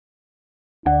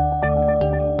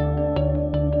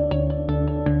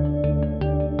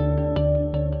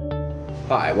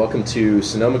Hi, welcome to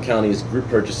Sonoma County's group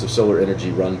purchase of solar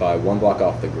energy run by One Block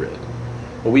Off the Grid.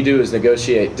 What we do is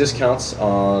negotiate discounts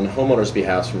on homeowners'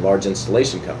 behalf from large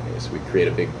installation companies. We create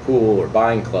a big pool or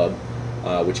buying club,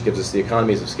 which gives us the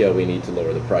economies of scale we need to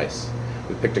lower the price.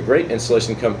 We picked a great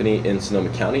installation company in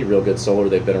Sonoma County, Real Good Solar.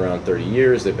 They've been around 30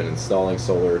 years. They've been installing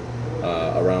solar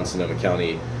around Sonoma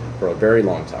County for a very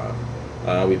long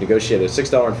time. We've negotiated a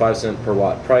 $6.05 per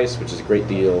watt price, which is a great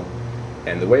deal.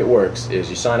 And the way it works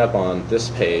is you sign up on this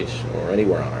page or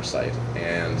anywhere on our site,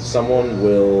 and someone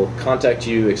will contact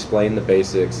you, explain the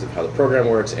basics of how the program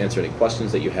works, answer any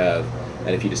questions that you have,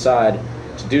 and if you decide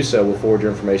to do so, we'll forward your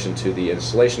information to the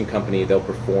installation company. They'll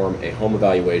perform a home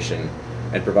evaluation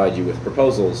and provide you with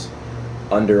proposals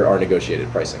under our negotiated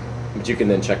pricing. But you can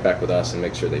then check back with us and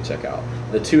make sure they check out.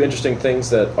 The two interesting things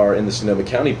that are in the Sonoma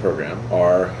County program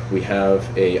are we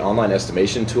have an online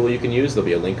estimation tool you can use. There'll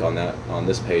be a link on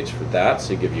this page for that,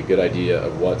 so it gives you a good idea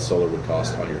of what solar would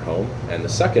cost on your home. And the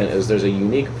second is there's a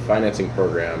unique financing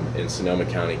program in Sonoma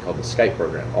County called the Skype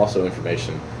program. Also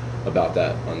information about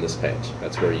that on this page.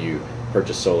 That's where you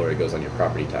purchase solar. It goes on your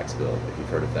property tax bill if you've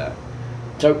heard of that.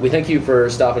 So we thank you for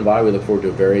stopping by. We look forward to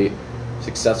a very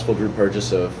successful group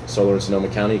purchase of solar in Sonoma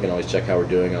County. You can always check how we're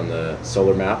doing on the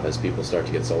solar map. As people start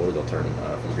to get solar, they'll turn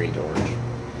from green to orange.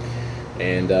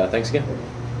 And thanks again.